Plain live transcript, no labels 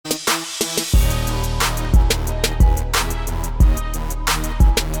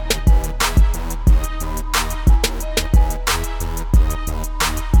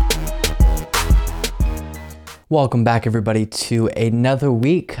Welcome back, everybody, to another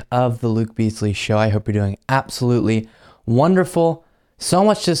week of the Luke Beasley Show. I hope you're doing absolutely wonderful. So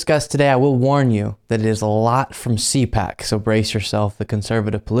much to discuss today. I will warn you that it is a lot from CPAC, so brace yourself. The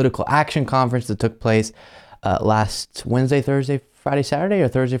Conservative Political Action Conference that took place last Wednesday, Thursday, Friday, Saturday, or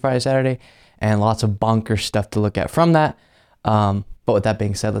Thursday, Friday, Saturday, and lots of bonker stuff to look at from that. But with that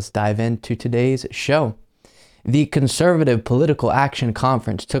being said, let's dive into today's show. The Conservative Political Action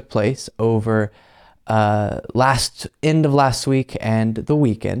Conference took place over end of last week and the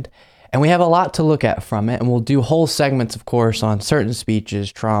weekend, and we have a lot to look at from it, and we'll do whole segments, of course, on certain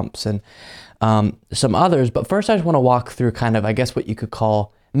speeches, Trump's, and some others. But first, I just want to walk through kind of, I guess, what you could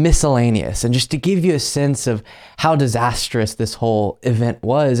call miscellaneous, and just to give you a sense of how disastrous this whole event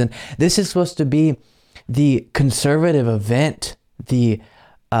was. And this is supposed to be the conservative event, the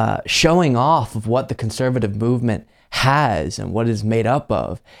showing off of what the conservative movement has and what is made up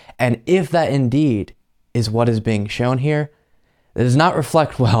of. And if that indeed is what is being shown here, it does not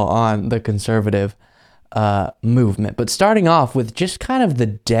reflect well on the conservative movement. But starting off with just kind of the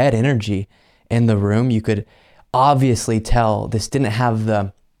dead energy in the room, you could obviously tell this didn't have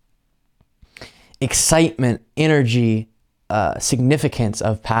the excitement, energy, significance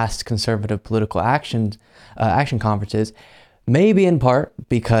of past conservative political action conferences. Maybe in part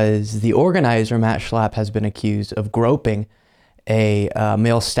because the organizer, Matt Schlapp, has been accused of groping a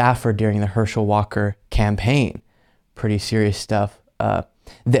male staffer during the Herschel Walker campaign. Pretty serious stuff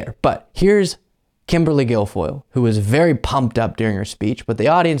there. But here's Kimberly Guilfoyle, who was very pumped up during her speech, but the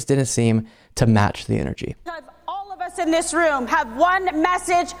audience didn't seem to match the energy. All of us in this room have one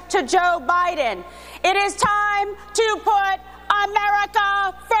message to Joe Biden. It is time to put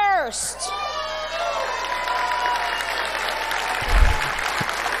America first.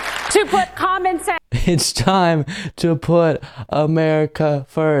 To put common sense. It's time to put America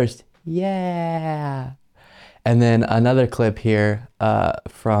first. Yeah. And then another clip here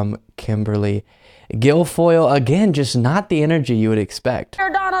from Kimberly Guilfoyle. Again, just not the energy you would expect.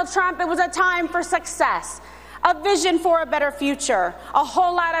 Under Donald Trump, it was a time for success, a vision for a better future, a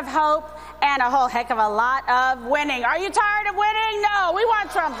whole lot of hope, and a whole heck of a lot of winning. Are you tired of winning? No, we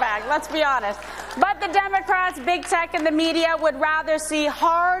want Trump back, let's be honest. But the Democrats, big tech, and the media would rather see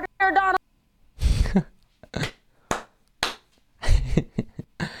harder Donald.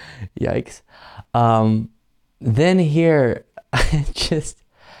 Yikes. Then here, just,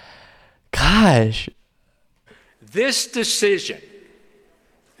 gosh. This decision,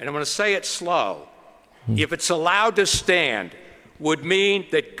 and I'm going to say it slow, if it's allowed to stand, would mean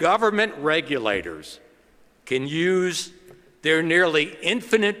that government regulators can use their nearly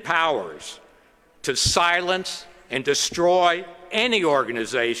infinite powers to silence and destroy any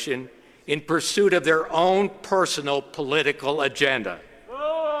organization in pursuit of their own personal political agenda.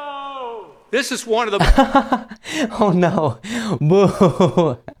 This is one of the... Oh no,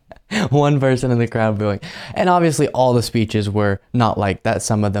 boo. One person in the crowd booing. And obviously all the speeches were not like that.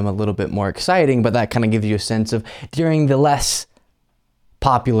 Some of them a little bit more exciting, but that kind of gives you a sense of during the less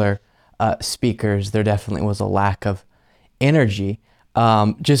popular speakers, there definitely was a lack of energy.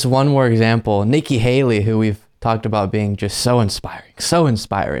 Just one more example, Nikki Haley, who we've talked about being just so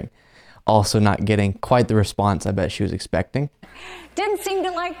inspiring, also not getting quite the response I bet she was expecting. Didn't seem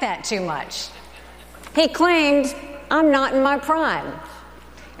to like that too much. He claimed, "I'm not in my prime,"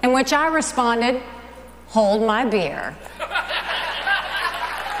 in which I responded, "Hold my beer."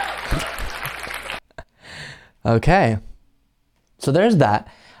 Okay, so there's that.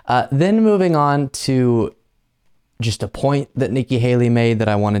 Then moving on to just a point that Nikki Haley made that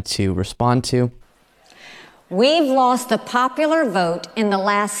I wanted to respond to. We've lost the popular vote in the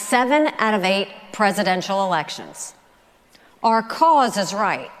last 7 out of 8 presidential elections. Our cause is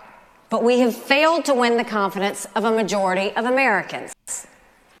right, but we have failed to win the confidence of a majority of Americans.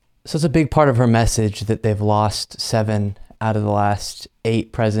 So it's a big part of her message that they've lost 7 out of the last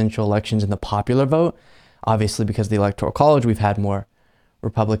 8 presidential elections in the popular vote. Obviously, because of the Electoral College, we've had more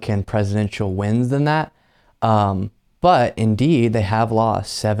Republican presidential wins than that. But indeed, they have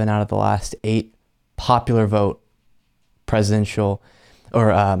lost 7 out of the last 8 popular vote presidential,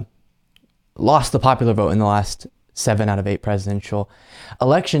 or lost the popular vote in the last 7 out of 8 presidential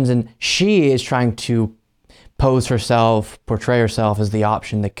elections. And she is trying to portray herself as the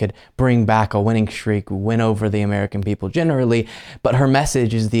option that could bring back a winning streak, win over the American people generally. But her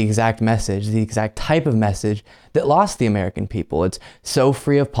message is the exact type of message that lost the American people. It's so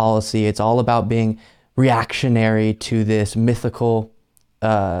free of policy. It's all about being reactionary to this mythical,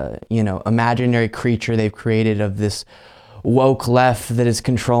 imaginary creature they've created of this woke left that is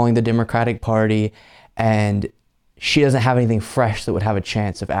controlling the Democratic Party. And she doesn't have anything fresh that would have a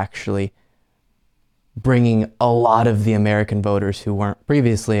chance of actually bringing a lot of the American voters who weren't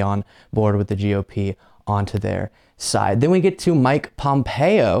previously on board with the GOP onto their side. Then we get to Mike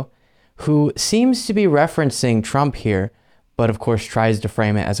Pompeo, who seems to be referencing Trump here, but of course tries to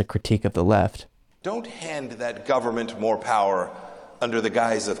frame it as a critique of the left. Don't hand that government more power under the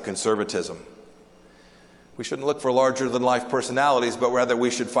guise of conservatism. We shouldn't look for larger-than-life personalities, but rather we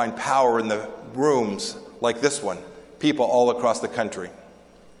should find power in the rooms like this one, people all across the country.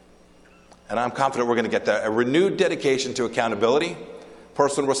 And I'm confident we're going to get that. A renewed dedication to accountability,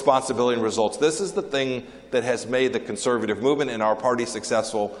 personal responsibility, and results. This is the thing that has made the conservative movement in our party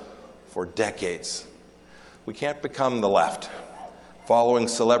successful for decades. We can't become the left, following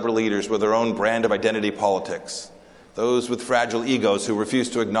celebrity leaders with their own brand of identity politics, those with fragile egos who refuse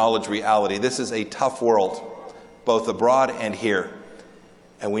to acknowledge reality. This is a tough world, both abroad and here.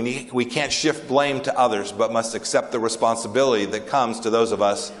 And we can't shift blame to others, but must accept the responsibility that comes to those of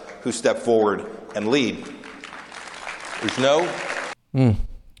us who step forward and lead. There's no...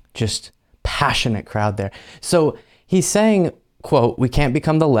 Just passionate crowd there. So he's saying, quote, "We can't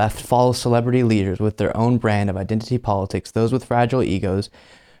become the left, follow celebrity leaders with their own brand of identity politics, those with fragile egos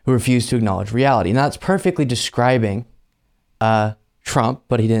who refuse to acknowledge reality." Now, that's perfectly describing Trump,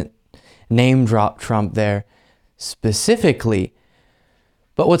 but he didn't name drop Trump there specifically.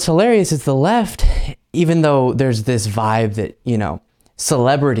 But what's hilarious is the left, even though there's this vibe that, you know,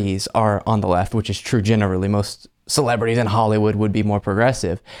 celebrities are on the left, which is true generally, most celebrities in Hollywood would be more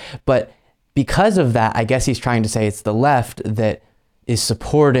progressive. But because of that, I guess he's trying to say it's the left that is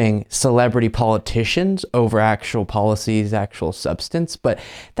supporting celebrity politicians over actual policies, actual substance. But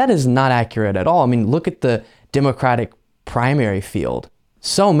that is not accurate at all. I mean, look at the Democratic primary field.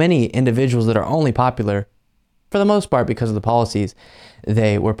 So many individuals that are only popular for the most part because of the policies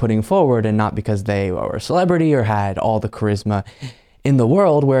they were putting forward and not because they were a celebrity or had all the charisma in the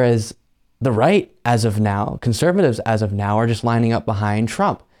world, whereas the right, as of now, conservatives as of now, are just lining up behind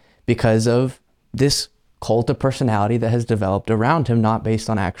Trump because of this cult of personality that has developed around him, not based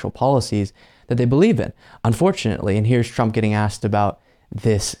on actual policies that they believe in, unfortunately. And here's Trump getting asked about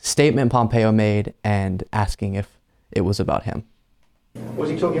this statement Pompeo made and asking if it was about him. Was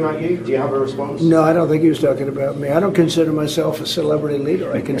he talking about you? Do you have a response? No, I don't think he was talking about me. I don't consider myself a celebrity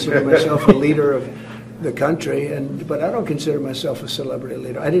leader. I consider myself a leader of the country, but I don't consider myself a celebrity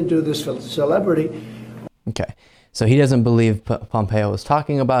leader. I didn't do this for celebrity. Okay, so he doesn't believe Pompeo was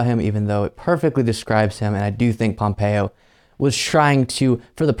talking about him, even though it perfectly describes him. And I do think Pompeo was trying to,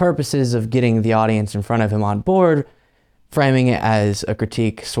 for the purposes of getting the audience in front of him on board, framing it as a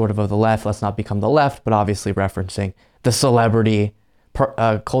critique sort of the left. Let's not become the left, but obviously referencing the celebrity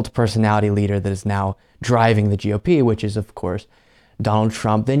cult personality leader that is now driving the GOP, which is, of course, Donald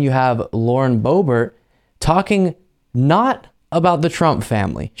Trump. Then you have Lauren Boebert talking not about the Trump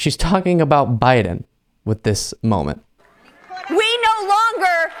family. She's talking about Biden with this moment. We no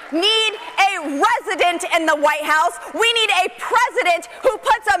longer need a resident in the White House. We need a president who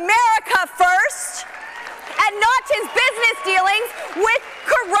puts America first and not his business dealings with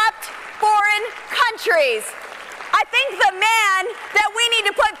corrupt foreign countries. I think the man that we need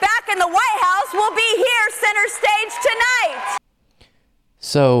to put back in the White House will be here center stage tonight.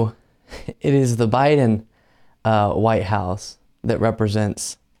 So it is the Biden White House that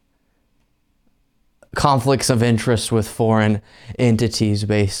represents conflicts of interest with foreign entities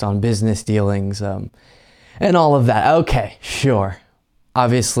based on business dealings and all of that. Okay, sure.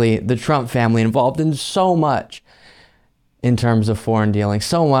 Obviously, the Trump family involved in so much in terms of foreign dealings,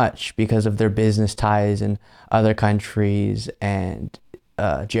 so much because of their business ties in other countries and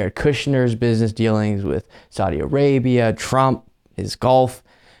Jared Kushner's business dealings with Saudi Arabia, Trump, his golf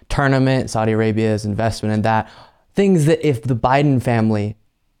tournament, Saudi Arabia's investment in that. Things that if the Biden family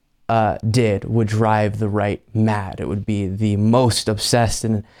did would drive the right mad. It would be the most obsessed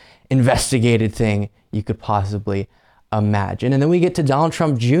and investigated thing you could possibly imagine. And then we get to Donald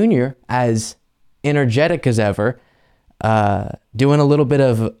Trump Jr. as energetic as ever, doing a little bit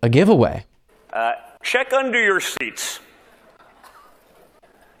of a giveaway. Check under your seats.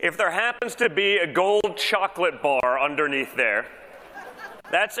 If there happens to be a gold chocolate bar underneath there,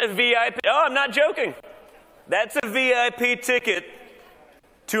 that's a VIP. Oh, I'm not joking. That's a VIP ticket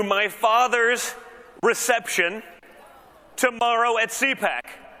to my father's reception tomorrow at CPAC.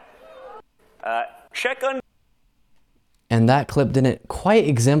 Check under. And that clip didn't quite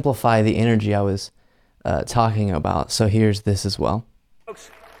exemplify the energy I was talking about. So here's this as well.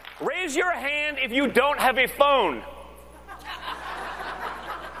 Folks, raise your hand if you don't have a phone.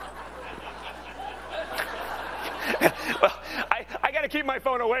 Well, I got to keep my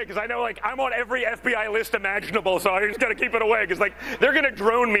phone away because I know, like, I'm on every FBI list imaginable, so I just got to keep it away because, like, they're going to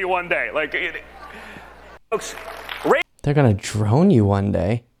drone me one day. Like, Folks, They're going to drone you one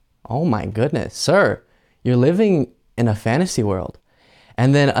day. Oh my goodness, sir. You're living in a fantasy world.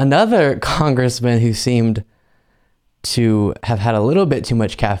 And then another congressman who seemed to have had a little bit too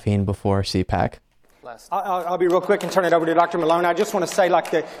much caffeine before CPAC. I'll be real quick and turn it over to Dr. Malone. I just want to say,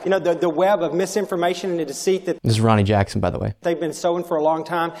 like, the web of misinformation and the deceit that This is Ronnie Jackson, by the way. they've been sowing for a long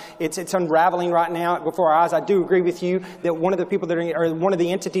time. It's unraveling right now before our eyes. I do agree with you that one of the people that are, or one of the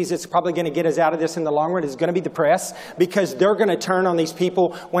entities that's probably going to get us out of this in the long run is going to be the press, because they're going to turn on these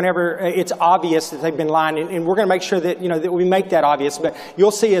people whenever it's obvious that they've been lying, and we're going to make sure that that we make that obvious. But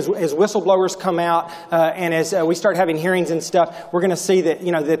you'll see as whistleblowers come out and as we start having hearings and stuff, we're going to see that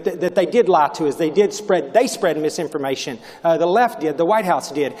that they did lie to us. They spread misinformation. The left did. The White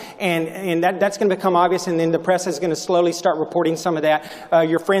House did. And that's going to become obvious, and then the press is going to slowly start reporting some of that.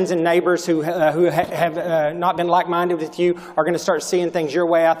 Your friends and neighbors who have not been like-minded with you are going to start seeing things your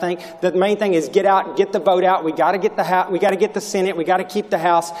way, I think. The main thing is get out, get the vote out. We got to get the House. We got to get the Senate. We got to keep the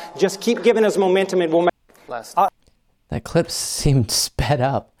House. Just keep giving us momentum, and we'll make That clip seemed sped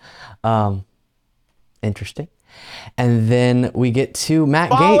up. Interesting. And then we get to Matt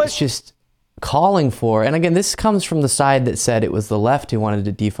Gaetz just calling for, and again, this comes from the side that said it was the left who wanted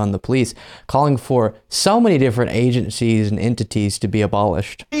to defund the police, calling for so many different agencies and entities to be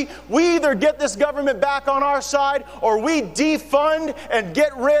abolished. We either get this government back on our side, or we defund and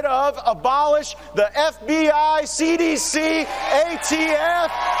get rid of, abolish the FBI, CDC, ATF,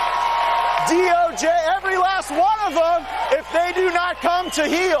 DOJ, every last one of them, if they do not come to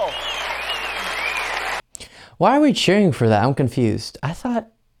heel. Why are we cheering for that? I'm confused. I thought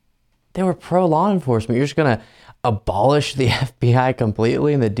they were pro-law enforcement. You're just going to abolish the FBI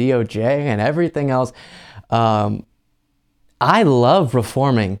completely and the DOJ and everything else. I love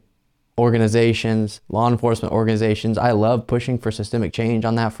reforming organizations, law enforcement organizations. I love pushing for systemic change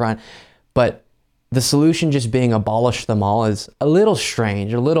on that front. But the solution just being abolish them all is a little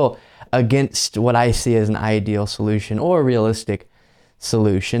strange, a little against what I see as an ideal solution or a realistic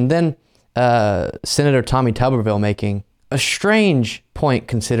solution. Then Senator Tommy Tuberville making a strange point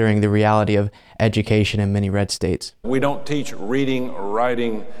considering the reality of education in many red states. We don't teach reading,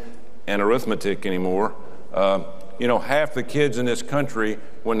 writing, and arithmetic anymore. Half the kids in this country,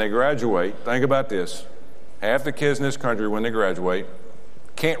 when they graduate, think about this, half the kids in this country, when they graduate,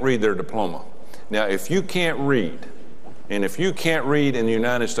 can't read their diploma. Now, if you can't read, and if you can't read in the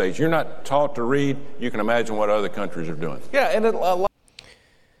United States, you're not taught to read, you can imagine what other countries are doing.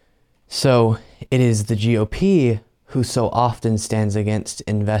 So it is the GOP who so often stands against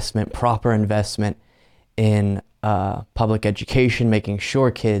investment, proper investment in public education, making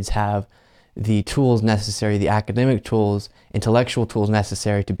sure kids have the tools necessary, the academic tools, intellectual tools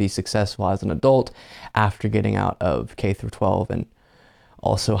necessary to be successful as an adult after getting out of K through 12 and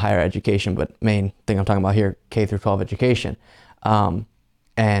also higher education. But main thing I'm talking about here, K through 12 education. And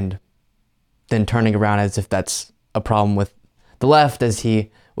then turning around as if that's a problem with the left, as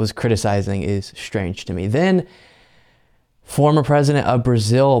he was criticizing, is strange to me. Then former president of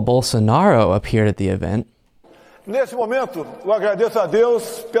Brazil, Bolsonaro, appeared at the event. Nesse momento, eu agradeço a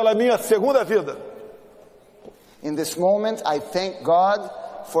Deus pela minha segunda vida. In this moment, I thank God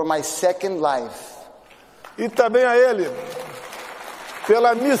for my second life. E também a Ele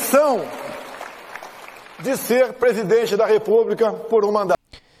pela missão de ser presidente da República por mandato.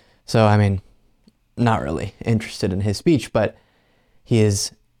 So, not really interested in his speech, but he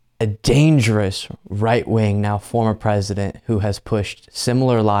is a dangerous right-wing, now former president, who has pushed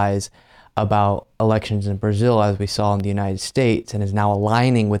similar lies about elections in Brazil as we saw in the United States, and is now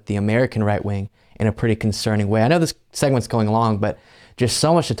aligning with the American right wing in a pretty concerning way. I know this segment's going long, but just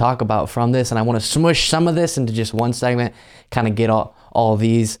so much to talk about from this, and I want to smush some of this into just one segment, kind of get all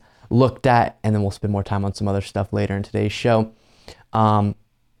these looked at, and then we'll spend more time on some other stuff later in today's show. And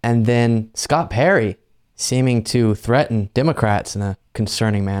then Scott Perry seeming to threaten Democrats in a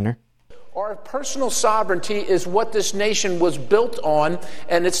concerning manner. Our personal sovereignty is what this nation was built on,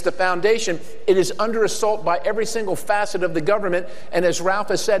 and it's the foundation. It is under assault by every single facet of the government, and as Ralph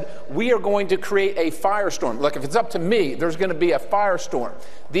has said, we are going to create a firestorm. Look, if it's up to me, there's going to be a firestorm.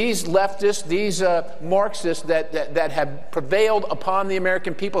 These leftists, these Marxists that have prevailed upon the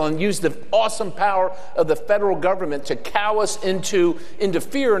American people and used the awesome power of the federal government to cow us into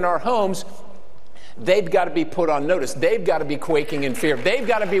fear in our homes, they've got to be put on notice. They've got to be quaking in fear. They've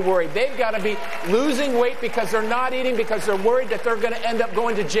got to be worried. They've got to be losing weight because they're not eating, because they're worried that they're going to end up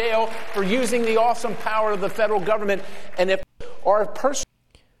going to jail for using the awesome power of the federal government. And if our person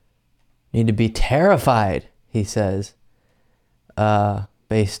need to be terrified, he says,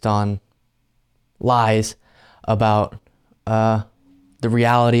 based on lies about the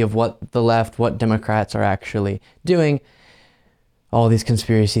reality of what the left, what Democrats are actually doing. All these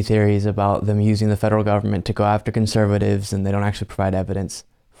conspiracy theories about them using the federal government to go after conservatives, and they don't actually provide evidence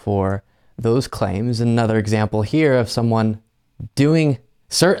for those claims. Another example here of someone doing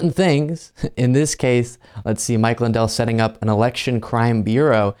certain things. In this case, let's see, Mike Lindell setting up an election crime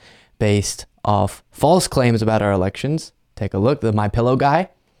bureau based off false claims about our elections. Take a look, the MyPillow guy.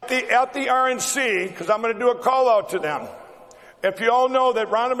 At the RNC, because I'm going to do a call out to them. If you all know that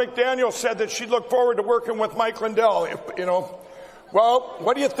Ronna McDaniel said that she'd look forward to working with Mike Lindell, well,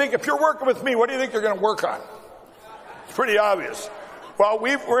 what do you think? If you're working with me, what do you think you're going to work on? It's pretty obvious. Well,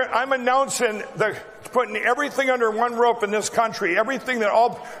 I'm announcing putting everything under one roof in this country, everything that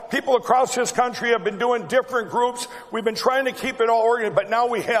all people across this country have been doing, different groups. We've been trying to keep it all organized, but now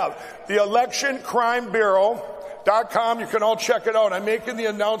we have the Election Crime Bureau.com. You can all check it out. I'm making the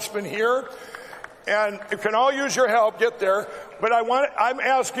announcement here, and you can all use your help. Get there. But I'm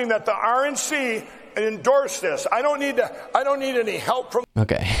asking that the RNC endorse this. I don't need any help from.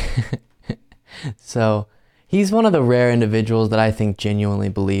 Okay. So he's one of the rare individuals that I think genuinely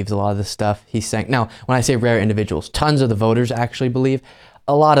believes a lot of the stuff he's saying. Now, when I say rare individuals, tons of the voters actually believe.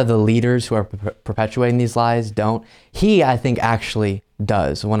 A lot of the leaders who are perpetuating these lies don't. He, I think, actually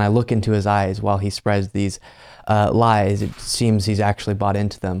does. When I look into his eyes while he spreads these lies, it seems he's actually bought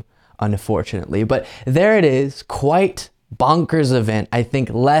into them, unfortunately. But there it is, quite bonkers event. I think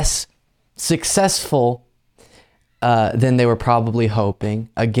less successful than they were probably hoping.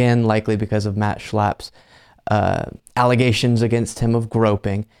 Again, likely because of Matt Schlapp's allegations against him of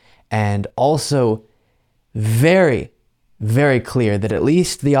groping, and also very, very clear that at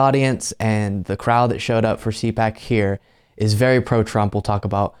least the audience and the crowd that showed up for CPAC here is very pro-Trump. We'll talk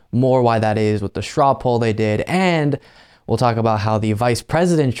about more why that is with the straw poll they did, and we'll talk about how the vice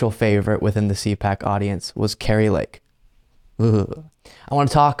presidential favorite within the CPAC audience was Kari Lake. Ugh. I want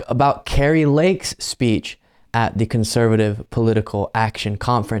to talk about Kari Lake's speech at the Conservative Political Action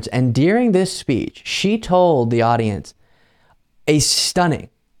Conference. And during this speech, she told the audience a stunning,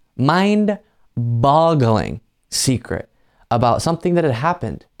 mind-boggling secret about something that had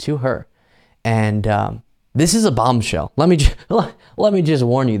happened to her. And this is a bombshell. Let me just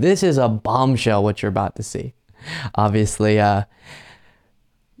warn you, this is a bombshell what you're about to see. Obviously,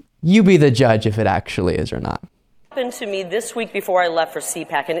 you be the judge if it actually is or not. Happened to me this week before I left for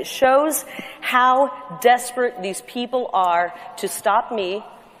CPAC, and it shows how desperate these people are to stop me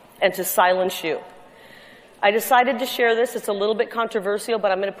and to silence you. I decided to share this. It's a little bit controversial,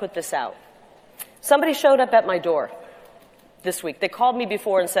 but I'm going to put this out. Somebody showed up at my door this week. They called me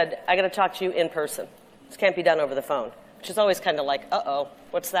before and said, I got to talk to you in person. This can't be done over the phone, which is always kind of like, uh-oh,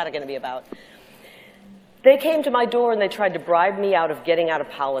 what's that going to be about? They came to my door and they tried to bribe me out of getting out of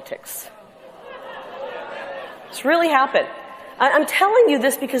politics. It's really happened. I'm telling you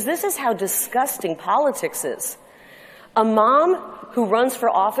this because this is how disgusting politics is. A mom who runs for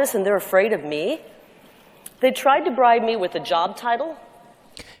office and they're afraid of me. They tried to bribe me with a job title.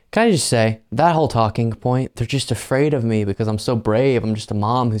 Can I just say, that whole talking point, they're just afraid of me because I'm so brave. I'm just a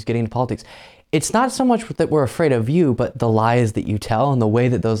mom who's getting into politics. It's not so much that we're afraid of you, but the lies that you tell and the way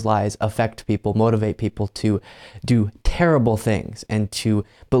that those lies affect people, motivate people to do terrible things and to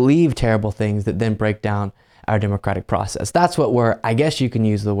believe terrible things that then break down our democratic process. That's what we're, I guess you can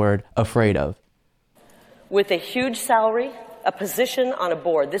use the word, afraid of. With a huge salary, a position on a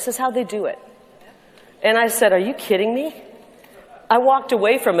board. This is how they do it. And I said, are you kidding me? I walked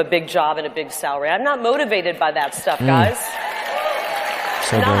away from a big job and a big salary. I'm not motivated by that stuff, guys.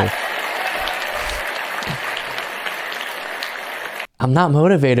 So brave. I'm not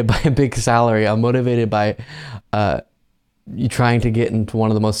motivated by a big salary. I'm motivated by you trying to get into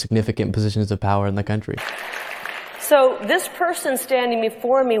one of the most significant positions of power in the country. So this person standing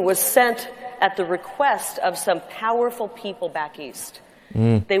before me was sent at the request of some powerful people back east.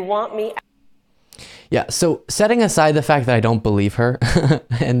 They want me. Yeah, so setting aside the fact that I don't believe her,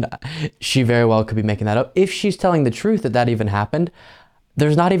 and she very well could be making that up, if she's telling the truth that even happened,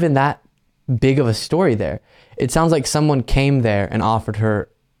 there's not even that big of a story there. It sounds like someone came there and offered her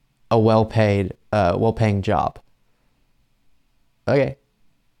a well-paying job. Okay.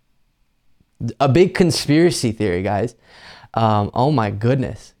 A big conspiracy theory, guys. Oh my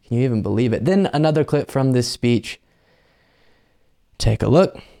goodness. Can you even believe it? Then another clip from this speech. Take a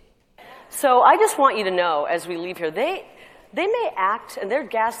look. So I just want you to know, as we leave here, they may act, and they're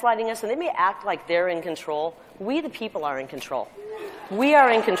gaslighting us, and they may act like they're in control. We, the people, are in control. We are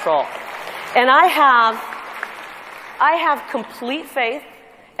in control. And I have complete faith,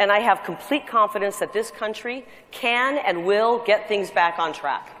 and I have complete confidence that this country can and will get things back on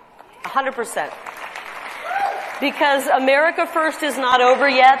track. 100%. Because America First is not over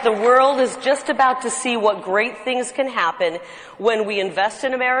yet. The world is just about to see what great things can happen when we invest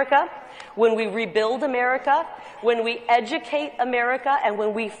in America, when we rebuild America, when we educate America, and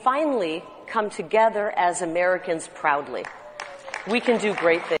when we finally come together as Americans proudly. We can do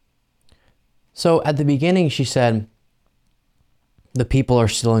great things. So at the beginning, she said, the people are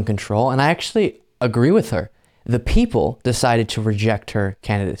still in control. And I actually agree with her. The people decided to reject her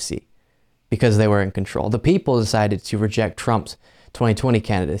candidacy because they were in control. The people decided to reject Trump's 2020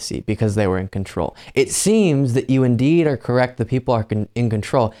 candidacy because they were in control. It seems that you indeed are correct. The people are in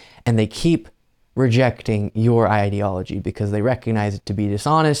control, and they keep rejecting your ideology because they recognize it to be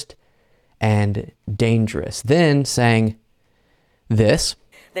dishonest and dangerous. Then saying this: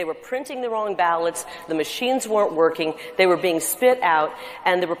 they were printing the wrong ballots, the machines weren't working, they were being spit out,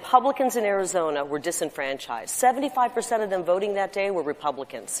 and the Republicans in Arizona were disenfranchised. 75% of them voting that day were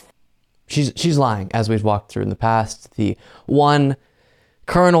Republicans. She's lying, as we've walked through in the past. The one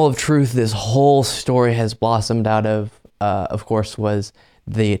kernel of truth this whole story has blossomed out of course, was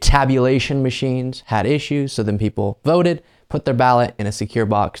the tabulation machines had issues, so then people voted, put their ballot in a secure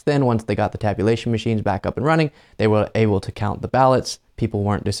box. Then once they got the tabulation machines back up and running, they were able to count the ballots. People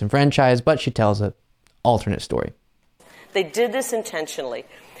weren't disenfranchised, but she tells an alternate story. They did this intentionally.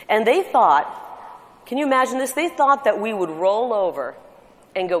 And they thought, can you imagine this? They thought that we would roll over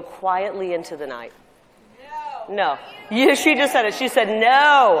and go quietly into the night. No. Yeah, she just said it. She said,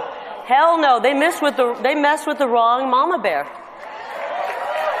 no. Hell no. They messed with the wrong mama bear.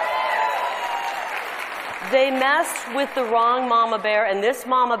 They messed with the wrong mama bear, and this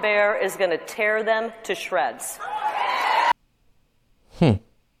mama bear is going to tear them to shreds.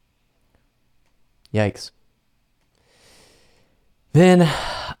 Yikes. Then,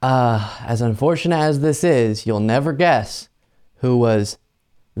 as unfortunate as this is, you'll never guess who was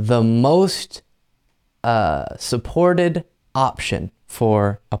the most supported option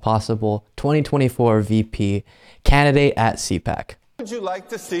for a possible 2024 VP candidate at CPAC. Who would you like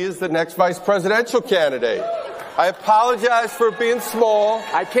to see as the next vice presidential candidate? I apologize for being small.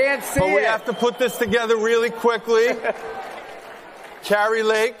 I can't see but we it. have to put this together really quickly. Carrie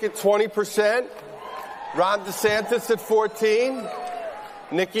Lake at 20%, Ron DeSantis at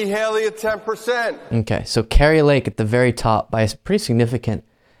 14%, Nikki Haley at 10%. Okay, so Carrie Lake at the very top by a pretty significant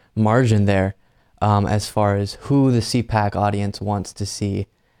margin there, as far as who the CPAC audience wants to see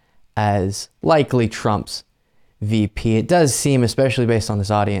as likely Trump's VP. It does seem, especially based on this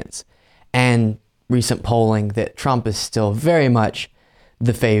audience and recent polling, that Trump is still very much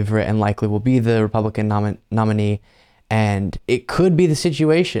the favorite and likely will be the Republican nominee. And it could be the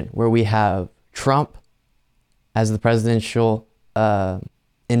situation where we have Trump as the presidential the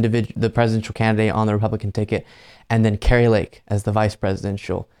presidential candidate on the Republican ticket, and then Carrie Lake as the vice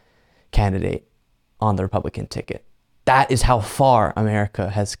presidential candidate on the Republican ticket. That is how far America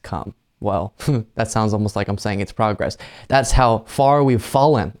has come. Well, that sounds almost like I'm saying it's progress. That's how far we've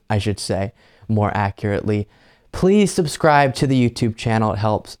fallen, I should say, more accurately. Please subscribe to the YouTube channel. It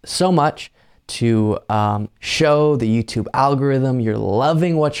helps so much to show the YouTube algorithm you're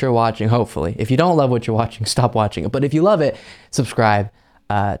loving what you're watching, hopefully. If you don't love what you're watching, stop watching it. But if you love it, subscribe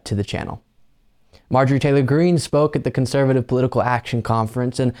to the channel. Marjorie Taylor Greene spoke at the Conservative Political Action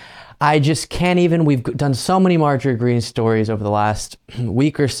Conference, and I just can't even, we've done so many Marjorie Greene stories over the last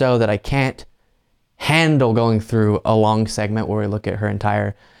week or so that I can't handle going through a long segment where we look at her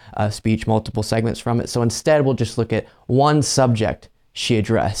entire speech, multiple segments from it. So instead, we'll just look at one subject she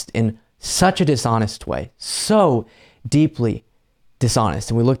addressed in such a dishonest way, so deeply dishonest.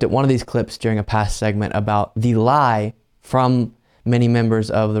 And we looked at one of these clips during a past segment about the lie from many members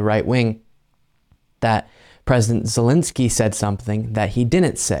of the right wing that President Zelensky said something that he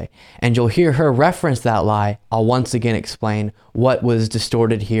didn't say. And you'll hear her reference that lie. I'll once again explain what was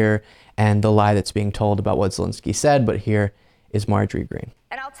distorted here and the lie that's being told about what Zelensky said. But here is Marjorie Greene.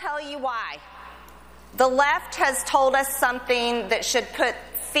 And I'll tell you why. The left has told us something that should put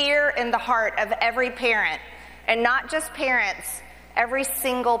fear in the heart of every parent, and not just parents, every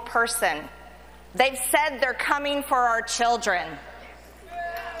single person. They've said they're coming for our children.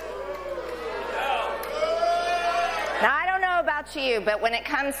 Now, I don't know about you, but when it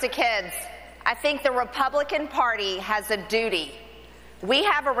comes to kids, I think the Republican Party has a duty. We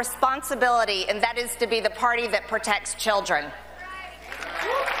have a responsibility, and that is to be the party that protects children.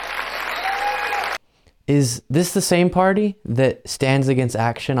 Is this the same party that stands against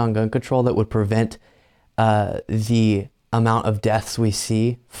action on gun control that would prevent the amount of deaths we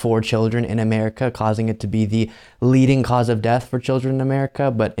see for children in America, causing it to be the leading cause of death for children in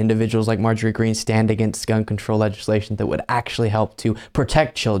America? But individuals like Marjorie Greene stand against gun control legislation that would actually help to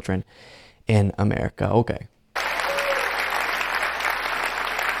protect children in America. Okay.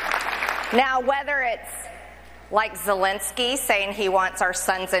 Now, whether it's like Zelensky saying he wants our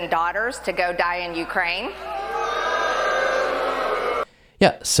sons and daughters to go die in Ukraine.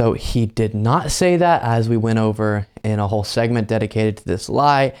 Yeah, so he did not say that, as we went over in a whole segment dedicated to this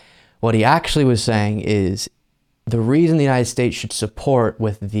lie. What he actually was saying is the reason the United States should support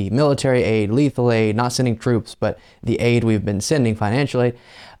with the military aid, lethal aid, not sending troops, but the aid we've been sending, financial aid,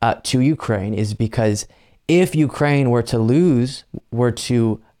 to Ukraine is because if Ukraine were to lose, were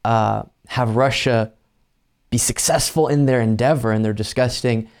to have Russia be successful in their endeavor, in their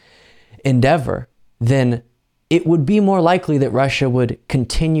disgusting endeavor, then it would be more likely that Russia would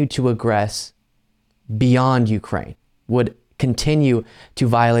continue to aggress beyond Ukraine, would continue to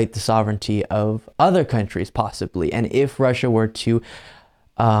violate the sovereignty of other countries possibly. And if Russia were to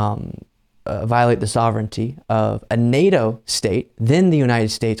violate the sovereignty of a NATO state, then the United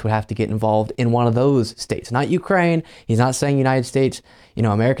States would have to get involved in one of those states, not Ukraine. He's not saying United States,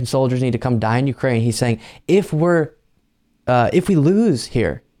 American soldiers need to come die in Ukraine. He's saying if we lose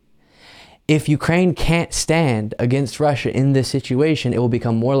here, if Ukraine can't stand against Russia in this situation, it will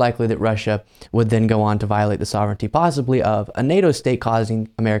become more likely that Russia would then go on to violate the sovereignty possibly of a NATO state, causing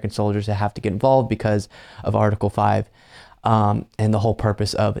American soldiers to have to get involved because of Article 5 and the whole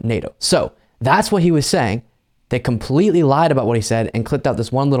purpose of NATO. So that's what he was saying. They completely lied about what he said and clipped out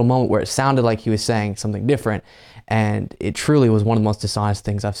this one little moment where it sounded like he was saying something different. And it truly was one of the most dishonest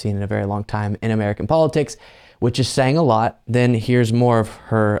things I've seen in a very long time in American politics, which is saying a lot. Then here's more of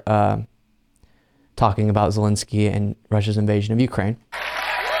her talking about Zelensky and Russia's invasion of Ukraine.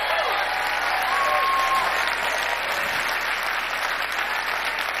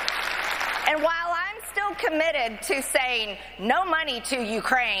 And while I'm still committed to saying no money to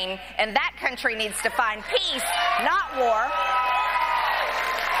Ukraine, and that country needs to find peace, not war.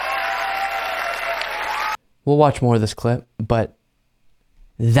 We'll watch more of this clip, but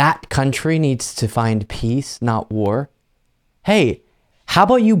that country needs to find peace, not war. Hey, how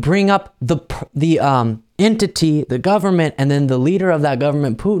about you bring up the entity, the government, and then the leader of that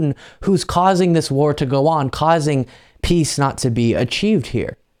government, Putin, who's causing this war to go on, causing peace not to be achieved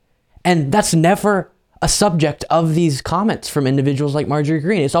here. And that's never a subject of these comments from individuals like Marjorie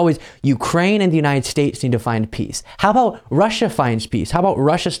Greene. It's always Ukraine and the United States need to find peace. How about Russia finds peace? How about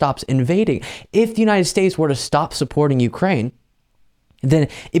Russia stops invading? If the United States were to stop supporting Ukraine, then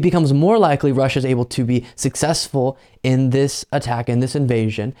it becomes more likely Russia is able to be successful in this attack, in this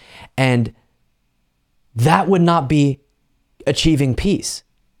invasion, and that would not be achieving peace.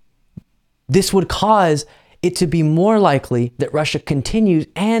 This would cause it to be more likely that Russia continues,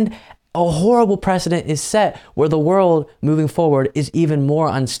 and a horrible precedent is set where the world moving forward is even more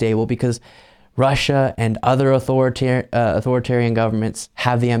unstable because Russia and other authoritarian governments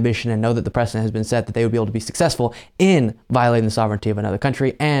have the ambition and know that the precedent has been set that they would be able to be successful in violating the sovereignty of another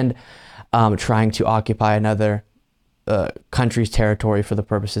country and trying to occupy another country's territory for the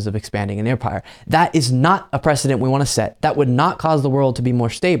purposes of expanding an empire. That is not a precedent we want to set. That would not cause the world to be more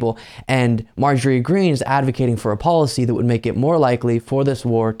stable. And Marjorie Greene is advocating for a policy that would make it more likely for this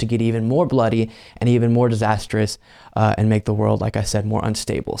war to get even more bloody and even more disastrous and make the world, like I said, more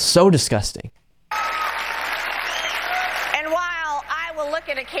unstable. So disgusting. And while I will look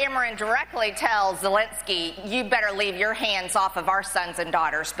at a camera and directly tell Zelensky, you better leave your hands off of our sons and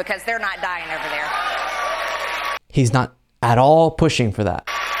daughters because they're not dying over there. He's not at all pushing for that.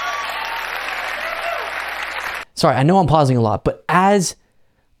 Sorry, I know I'm pausing a lot, but as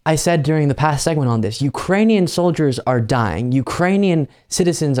I said during the past segment on this, Ukrainian soldiers are dying. Ukrainian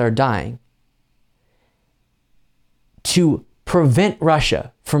citizens are dying to prevent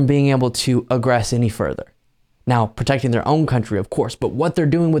Russia from being able to aggress any further. Now, protecting their own country, of course, but what they're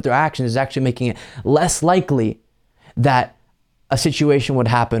doing with their actions is actually making it less likely that a situation would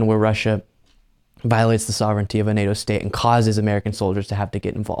happen where Russia violates the sovereignty of a NATO state and causes American soldiers to have to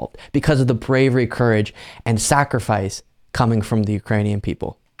get involved because of the bravery, courage, and sacrifice coming from the Ukrainian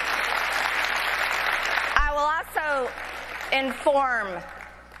people. I will also inform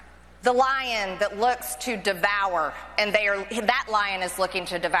the lion that looks to devour, and that lion is looking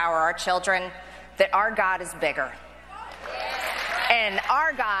to devour our children, that our God is bigger. And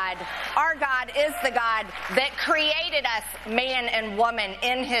our God is the God that created us, man and woman.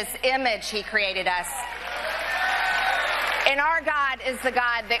 In his image, he created us. And our God is the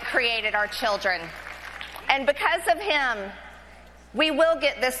God that created our children. And because of him, we will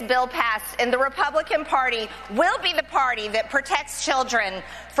get this bill passed, and the Republican Party will be the party that protects children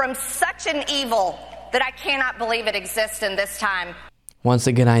from such an evil that I cannot believe it exists in this time. Once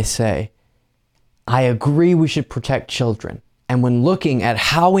again, I say, I agree we should protect children. And when looking at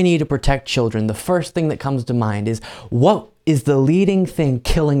how we need to protect children, the first thing that comes to mind is, what is the leading thing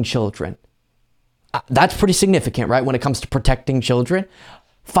killing children? That's pretty significant, right? When it comes to protecting children,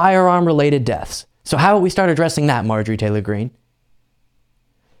 firearm-related deaths. So how about we start addressing that, Marjorie Taylor Greene?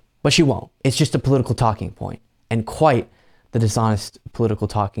 But she won't. It's just a political talking point, and quite the dishonest political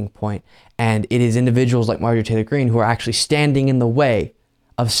talking point. And it is individuals like Marjorie Taylor Greene who are actually standing in the way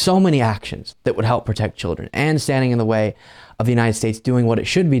of so many actions that would help protect children, and standing in the way of the United States doing what it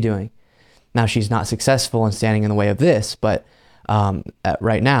should be doing. Now, she's not successful in standing in the way of this, but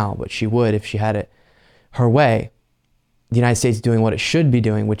right now, but she would if she had it her way. The United States doing what it should be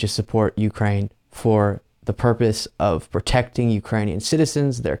doing, which is support Ukraine for the purpose of protecting Ukrainian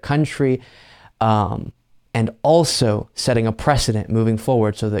citizens, their country, and also setting a precedent moving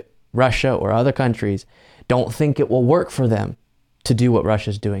forward so that Russia or other countries don't think it will work for them to do what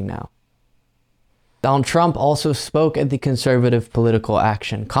Russia's doing now. Donald Trump also spoke at the Conservative Political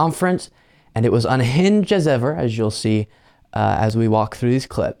Action Conference, and it was unhinged as ever, as you'll see as we walk through these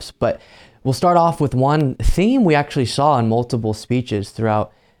clips. But we'll start off with one theme we actually saw in multiple speeches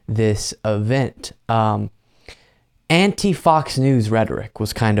throughout this event. Anti-Fox News rhetoric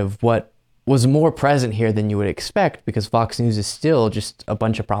was kind of what was more present here than you would expect, because Fox News is still just a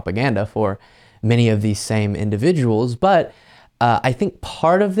bunch of propaganda for many of these same individuals. But I think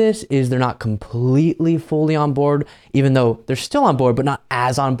part of this is they're not completely fully on board, even though they're still on board, but not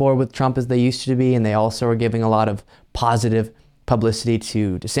as on board with Trump as they used to be. And they also are giving a lot of positive publicity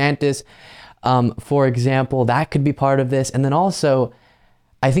to DeSantis. For example, that could be part of this. And then also,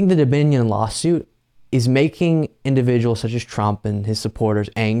 I think the Dominion lawsuit is making individuals such as Trump and his supporters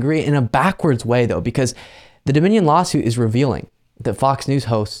angry in a backwards way, though, because the Dominion lawsuit is revealing that Fox News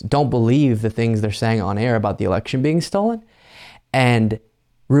hosts don't believe the things they're saying on air about the election being stolen. And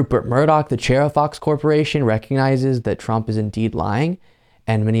Rupert Murdoch, the chair of Fox Corporation, recognizes that Trump is indeed lying,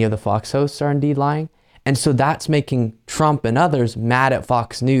 and many of the Fox hosts are indeed lying. And so that's making Trump and others mad at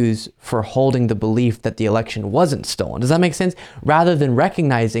Fox News for holding the belief that the election wasn't stolen. Does that make sense? Rather than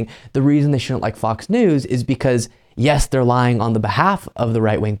recognizing the reason they shouldn't like Fox News is because, yes, they're lying on the behalf of the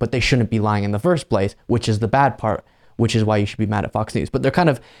right wing, but they shouldn't be lying in the first place, which is the bad part, which is why you should be mad at Fox News. But they're kind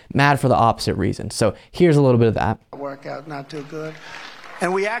of mad for the opposite reason. So here's a little bit of that. Work out not too good.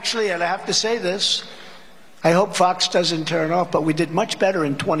 And we actually, and I have to say this, I hope Fox doesn't turn off, but we did much better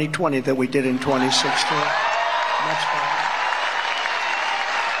in 2020 than we did in 2016. Much better.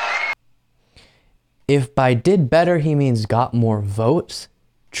 If by did better he means got more votes,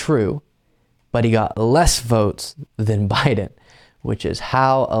 true, but he got less votes than Biden, which is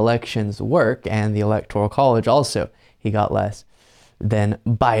how elections work, and the Electoral College also, he got less than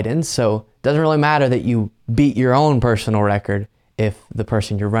Biden. So it doesn't really matter that you beat your own personal record if the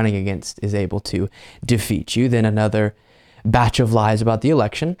person you're running against is able to defeat you. Then another batch of lies about the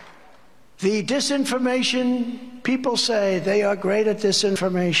election. The disinformation, people say they are great at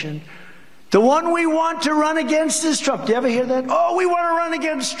disinformation. The one we want to run against is Trump. Do you ever hear that? Oh, we want to run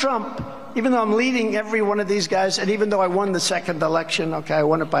against Trump. Even though I'm leading every one of these guys, and even though I won the second election, okay, I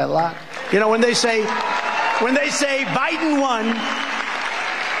won it by a lot. You know, when they say Biden won,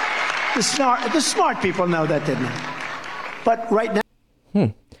 the smart people know that, didn't they? But right now...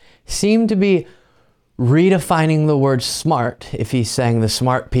 Seem to be redefining the word smart if he's saying the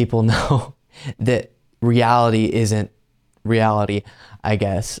smart people know that reality isn't reality, I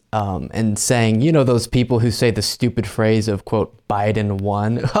guess. And saying, you know, those people who say the stupid phrase of, quote, Biden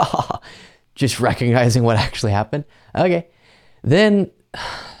won, just recognizing what actually happened. Okay. Then,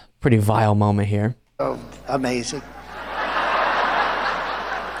 pretty vile moment here. Oh, amazing.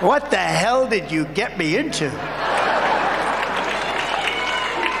 What the hell did you get me into?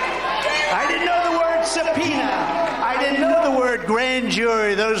 I didn't know the word subpoena. I didn't know the word grand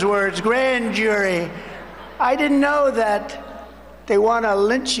jury, those words, grand jury. I didn't know that they want to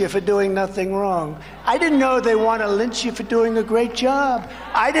lynch you for doing nothing wrong. I didn't know they want to lynch you for doing a great job.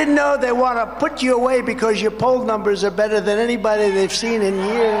 I didn't know they want to put you away because your poll numbers are better than anybody they've seen in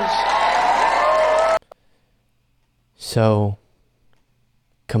years. So,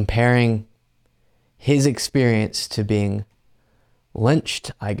 comparing his experience to being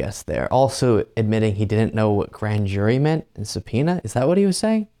lynched, I guess there. Also admitting he didn't know what grand jury meant and subpoena. Is that what he was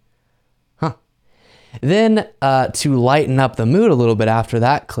saying? Huh. Then, to lighten up the mood a little bit after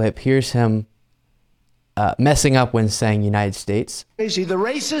that clip, here's him messing up when saying United States. The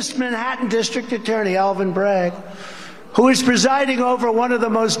racist Manhattan District Attorney, Alvin Bragg, who is presiding over one of the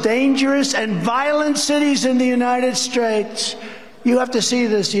most dangerous and violent cities in the United States. You have to see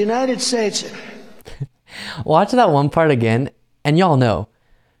this, the United States. Watch that one part again, and y'all know,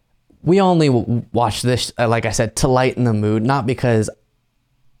 we only watch this, like I said, to lighten the mood, not because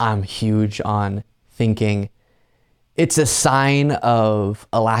I'm huge on thinking it's a sign of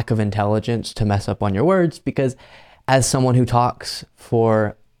a lack of intelligence to mess up on your words, because as someone who talks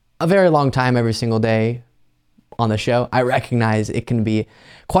for a very long time every single day on the show, I recognize it can be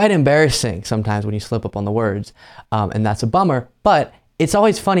quite embarrassing sometimes when you slip up on the words, and that's a bummer. But it's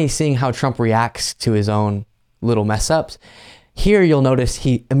always funny seeing how Trump reacts to his own little mess ups. Here you'll notice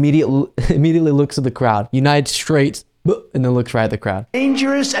he immediately looks at the crowd, United States, and then looks right at the crowd.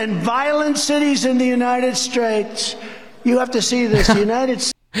 Dangerous and violent cities in the United States. You have to see this. United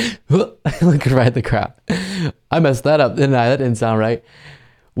States. Looking right at the crowd. I messed that up, didn't I? That didn't sound right.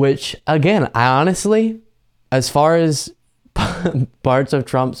 Which, again, I honestly, as far as parts of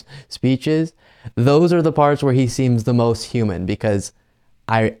Trump's speeches, those are the parts where he seems the most human, because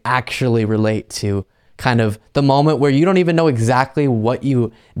I actually relate to kind of the moment where you don't even know exactly what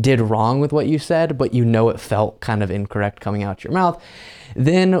you did wrong with what you said, but you know it felt kind of incorrect coming out your mouth.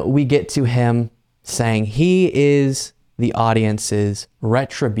 Then we get to him saying he is the audience's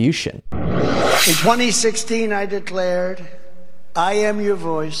retribution. In 2016, I declared, I am your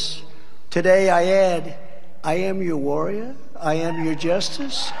voice. Today I add, I am your warrior. I am your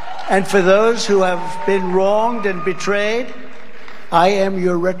justice. And for those who have been wronged and betrayed, I am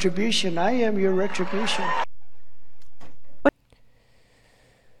your retribution. I am your retribution.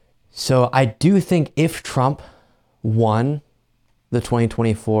 So I do think if Trump won the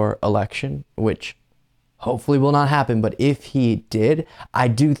 2024 election, which hopefully will not happen, but if he did, I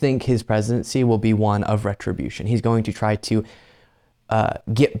do think his presidency will be one of retribution. He's going to try to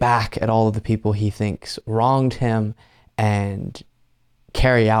get back at all of the people he thinks wronged him and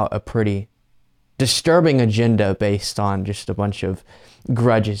carry out a pretty disturbing agenda based on just a bunch of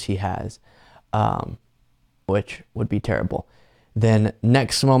grudges he has, which would be terrible. Then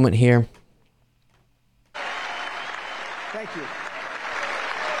next moment here. Thank you.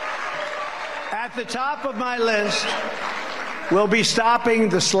 At the top of my list, we'll be stopping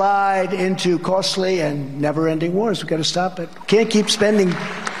the slide into costly and never-ending wars. We've got to stop it. Can't keep spending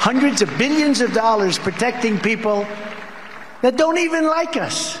hundreds of billions of dollars protecting people that don't even like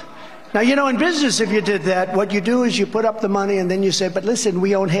us. Now, you know, in business, if you did that, what you do is you put up the money and then you say, but listen,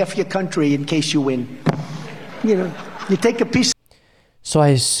 we own half your country in case you win. You know, you take a piece. So I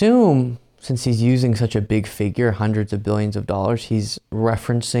assume, since he's using such a big figure, hundreds of billions of dollars, he's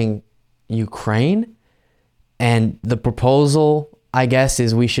referencing Ukraine. And the proposal, I guess,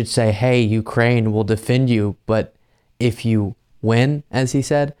 is we should say, hey, Ukraine will defend you, but if you win, as he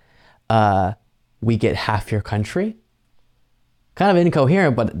said, we get half your country. Kind of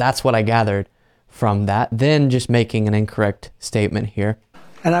incoherent, but that's what I gathered from that. Then just making an incorrect statement here.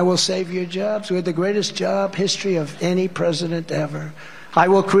 And I will save your jobs. We had the greatest job history of any president ever. I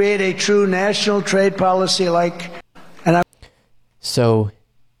will create a true national trade policy So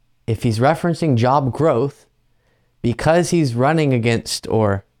if he's referencing job growth, because he's running against,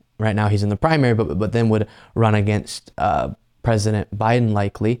 or right now he's in the primary, but then would run against President Biden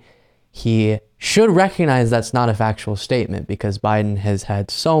likely, he should recognize that's not a factual statement, because Biden has had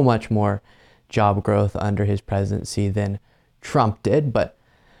so much more job growth under his presidency than Trump did, but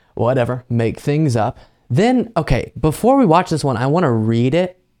whatever, make things up. Then, okay, before we watch this one, I want to read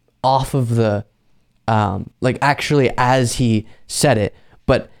it off of the, like actually as he said it,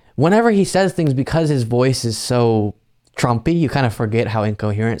 but whenever he says things, because his voice is so Trumpy, you kind of forget how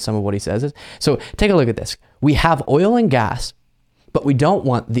incoherent some of what he says is. So take a look at this. We have oil and gas, but we don't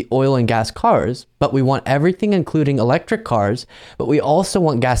want the oil and gas cars, but we want everything including electric cars, but we also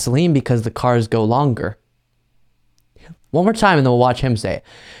want gasoline because the cars go longer. One more time and then we'll watch him say it.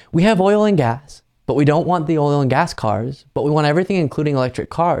 We have oil and gas, but we don't want the oil and gas cars, but we want everything including electric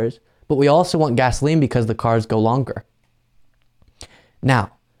cars, but we also want gasoline because the cars go longer.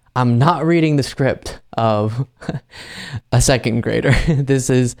 Now, I'm not reading the script of a second grader. This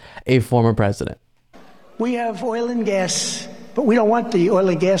is a former president. We have oil and gas, but we don't want the oil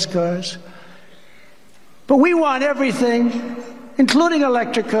and gas cars. But we want everything, including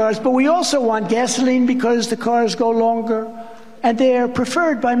electric cars, but we also want gasoline because the cars go longer and they're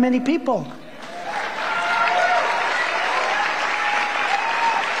preferred by many people.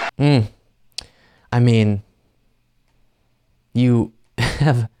 I mean, you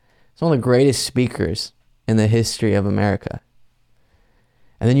have some of the greatest speakers in the history of America.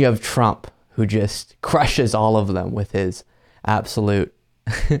 And then you have Trump, who just crushes all of them with his absolute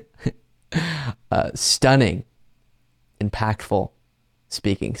stunning, impactful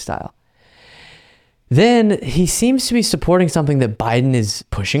speaking style. Then he seems to be supporting something that Biden is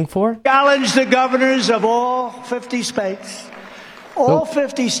pushing for. Challenge the governors of all 50 states all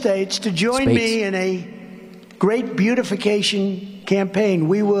 50 states to join me in a great beautification campaign.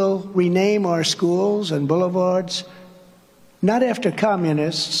 We will rename our schools and boulevards, not after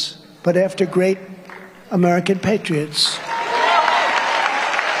communists, but after great American patriots.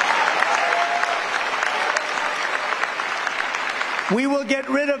 We will get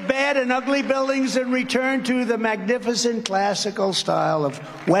rid of bad and ugly buildings and return to the magnificent classical style of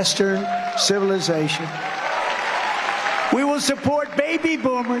Western civilization. We will support baby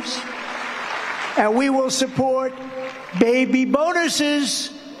boomers, and we will support baby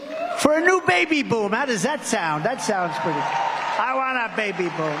bonuses for a new baby boom. How does that sound? That sounds pretty. I want a baby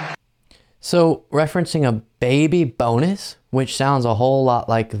boom. So referencing a baby bonus, which sounds a whole lot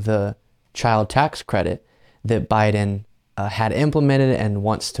like the child tax credit that Biden had implemented and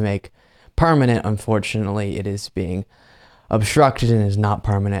wants to make permanent. Unfortunately, it is being obstructed and is not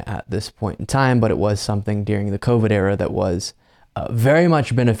permanent at this point in time, but it was something during the COVID era that was very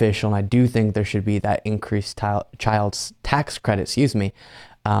much beneficial, and I do think there should be that increased child's tax credit,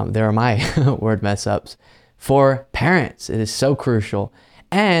 there are my word mess ups, for parents. It is so crucial,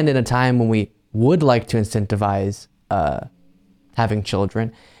 and in a time when we would like to incentivize having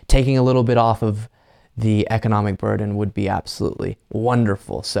children, taking a little bit off of the economic burden would be absolutely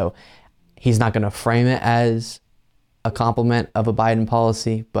wonderful. So he's not going to frame it as a compliment of a Biden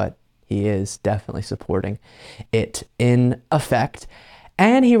policy, but he is definitely supporting it in effect.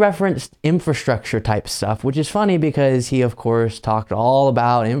 And he referenced infrastructure type stuff, which is funny because he, of course, talked all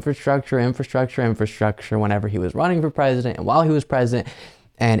about infrastructure whenever he was running for president and while he was president.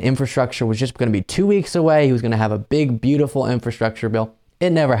 And infrastructure was just going to be 2 weeks away. He was going to have a big, beautiful infrastructure bill. It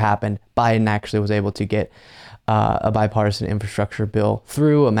never happened. Biden actually was able to get a bipartisan infrastructure bill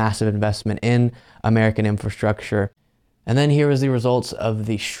through, a massive investment in American infrastructure. And then here is the results of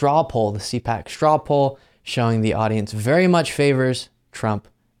the straw poll, the CPAC straw poll, showing the audience very much favors Trump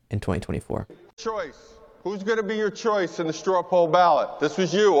in 2024. Choice. Who's going to be your choice in the straw poll ballot? This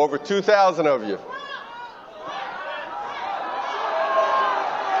was you, over 2,000 of you.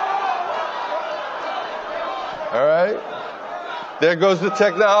 All right. There goes the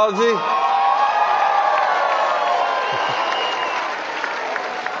technology.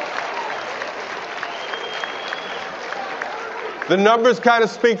 The numbers kind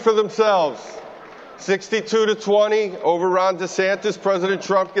of speak for themselves. 62-20 over Ron DeSantis. President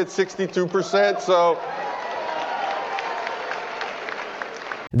Trump gets 62%, so.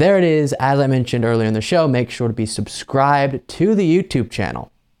 There it is. As I mentioned earlier in the show, make sure to be subscribed to the YouTube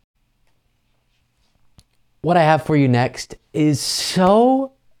channel. What I have for you next is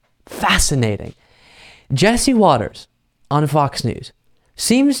so fascinating. Jesse Waters on Fox News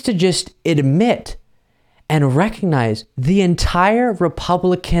seems to just admit and recognize the entire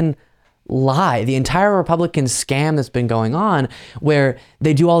Republican lie, the entire Republican scam that's been going on, where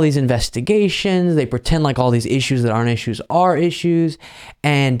they do all these investigations, they pretend like all these issues that aren't issues are issues,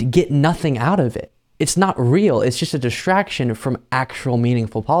 and get nothing out of it. It's not real. It's just a distraction from actual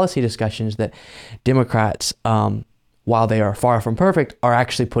meaningful policy discussions that Democrats, while they are far from perfect, are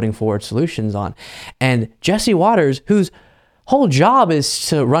actually putting forward solutions on. And Jesse Waters, whose whole job is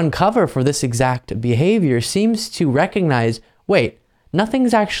to run cover for this exact behavior, seems to recognize, wait,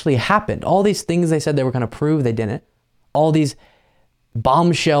 nothing's actually happened. All these things they said they were going to prove, they didn't. All these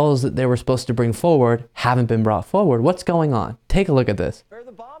bombshells that they were supposed to bring forward haven't been brought forward. What's going on? Take a look at this. Where are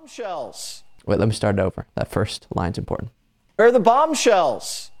the bombshells? Wait, let me start it over. That first line's important. Where are the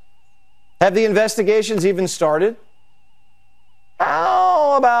bombshells? Have the investigations even started?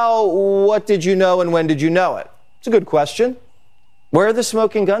 How about what did you know and when did you know it? It's a good question. Where are the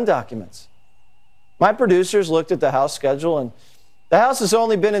smoking gun documents? My producers looked at the House schedule, and the House has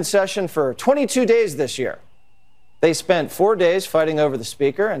only been in session for 22 days this year. They spent 4 days fighting over the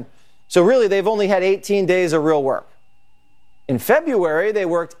Speaker, and so really they've only had 18 days of real work. In February, they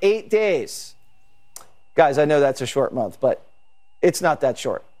worked 8 days. Guys, I know that's a short month, but it's not that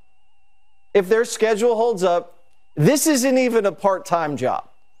short. If their schedule holds up, this isn't even a part-time job.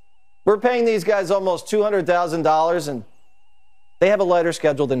 We're paying these guys almost $200,000, and they have a lighter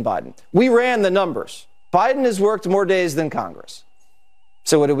schedule than Biden. We ran the numbers. Biden has worked more days than Congress.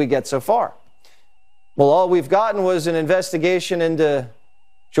 So what did we get so far? Well, all we've gotten was an investigation into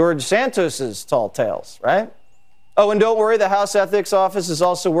George Santos's tall tales, right? Oh, and don't worry, the House Ethics Office is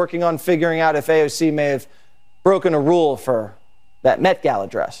also working on figuring out if AOC may have broken a rule for that Met Gala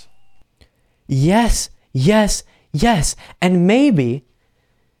dress. Yes, yes, yes. And maybe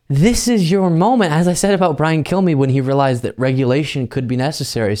this is your moment. As I said about Brian Kilmeade when he realized that regulation could be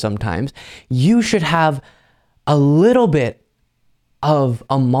necessary sometimes, you should have a little bit of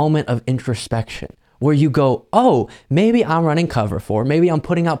a moment of introspection where you go, oh, maybe I'm running cover for, maybe I'm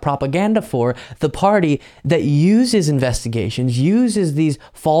putting out propaganda for the party that uses investigations, uses these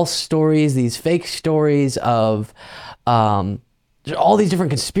false stories, these fake stories of all these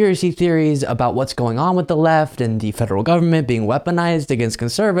different conspiracy theories about what's going on with the left and the federal government being weaponized against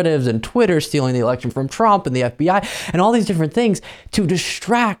conservatives and Twitter stealing the election from Trump and the FBI and all these different things to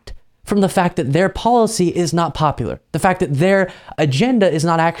distract from the fact that their policy is not popular. The fact that their agenda is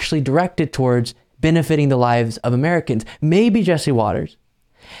not actually directed towards benefiting the lives of Americans. Maybe Jesse Waters,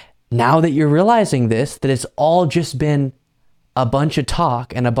 now that you're realizing this, that it's all just been a bunch of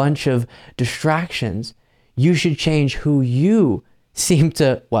talk and a bunch of distractions, you should change who you seem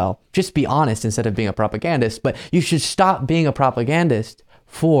to, well, just be honest instead of being a propagandist, but you should stop being a propagandist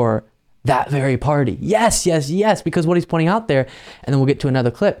for that very party. Yes, yes, yes, because what he's pointing out there, and then we'll get to another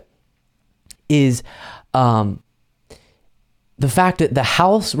clip, is the fact that the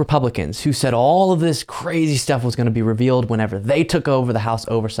House Republicans who said all of this crazy stuff was going to be revealed whenever they took over the House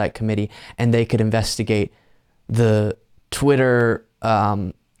Oversight Committee and they could investigate the Twitter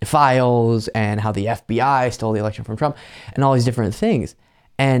files and how the FBI stole the election from Trump and all these different things.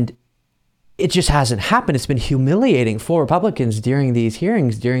 And it just hasn't happened. It's been humiliating for Republicans during these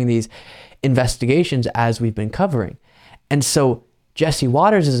hearings, during these investigations as we've been covering. And so Jesse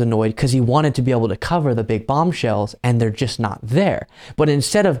Waters is annoyed because he wanted to be able to cover the big bombshells and they're just not there. But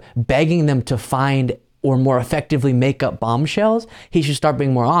instead of begging them to find or more effectively make up bombshells, he should start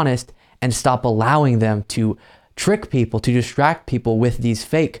being more honest and stop allowing them to trick people, to distract people with these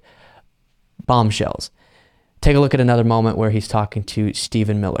fake bombshells. Take a look at another moment where he's talking to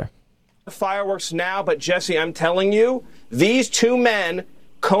Stephen Miller. Fireworks now, but Jesse, I'm telling you, these two men,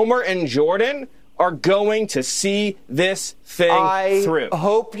 Comer and Jordan, are going to see this thing through. I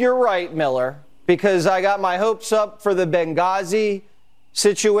hope you're right, Miller, because I got my hopes up for the Benghazi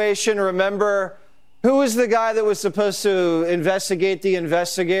situation. Remember, who was the guy that was supposed to investigate the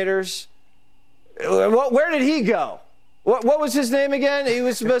investigators? Where did he go? What was his name again? He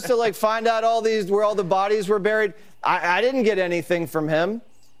was supposed to find out where all the bodies were buried. I didn't get anything from him.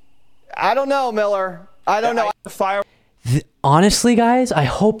 I don't know, Miller. I don't know. Honestly, guys, I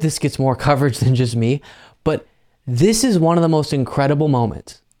hope this gets more coverage than just me, but this is one of the most incredible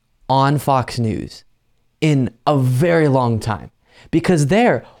moments on Fox News in a very long time, because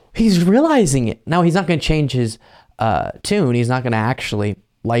he's realizing it. Now, he's not going to change his tune. He's not going to actually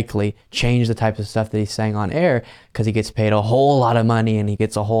likely change the types of stuff that he's saying on air because he gets paid a whole lot of money and he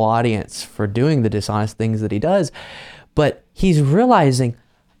gets a whole audience for doing the dishonest things that he does. But he's realizing,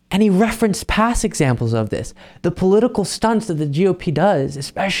 and he referenced past examples of this, the political stunts that the GOP does,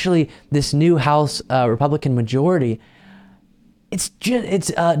 especially this new House Republican majority. It's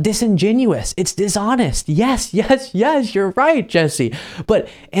disingenuous. It's dishonest. Yes, yes, yes, you're right, Jesse. But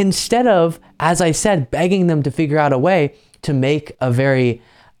instead of, as I said, begging them to figure out a way to make a very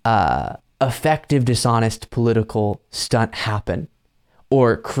effective, dishonest political stunt happen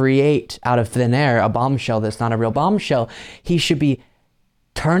or create out of thin air a bombshell that's not a real bombshell, he should be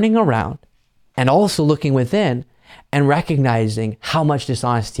turning around and also looking within and recognizing how much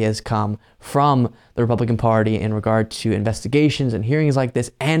dishonesty has come from the Republican Party in regard to investigations and hearings like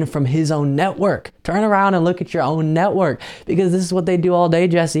this, and from his own network. Turn around and look at your own network, because this is what they do all day,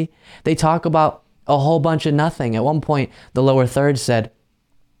 Jesse. They talk about a whole bunch of nothing. At one point, the lower third said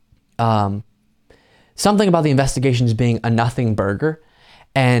something about the investigations being a nothing burger,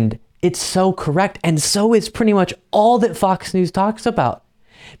 and it's so correct, and so is pretty much all that Fox News talks about.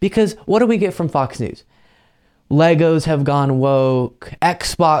 Because what do we get from Fox News? Legos have gone woke,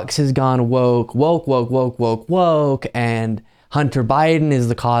 Xbox has gone woke, woke, and Hunter Biden is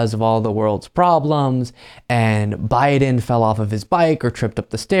the cause of all the world's problems, and Biden fell off of his bike or tripped up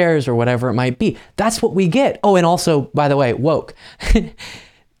the stairs or whatever it might be. That's what we get. Oh, and also, by the way, woke.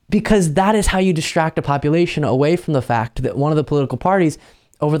 Because that is how you distract a population away from the fact that one of the political parties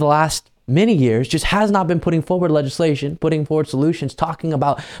over the last many years just has not been putting forward legislation, putting forward solutions, talking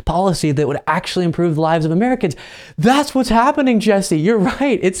about policy that would actually improve the lives of Americans. That's what's happening, Jesse. You're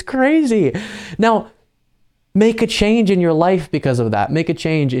right. It's crazy. Now, make a change in your life because of that. Make a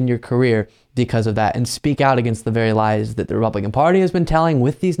change in your career because of that, and speak out against the very lies that the Republican Party has been telling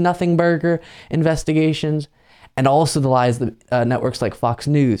with these nothing burger investigations, and also the lies that networks like Fox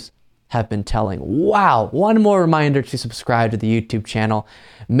News have been telling. Wow. One more reminder to subscribe to the YouTube channel.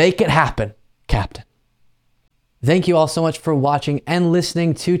 Make it happen, Captain. Thank you all so much for watching and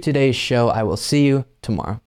listening to today's show. I will see you tomorrow.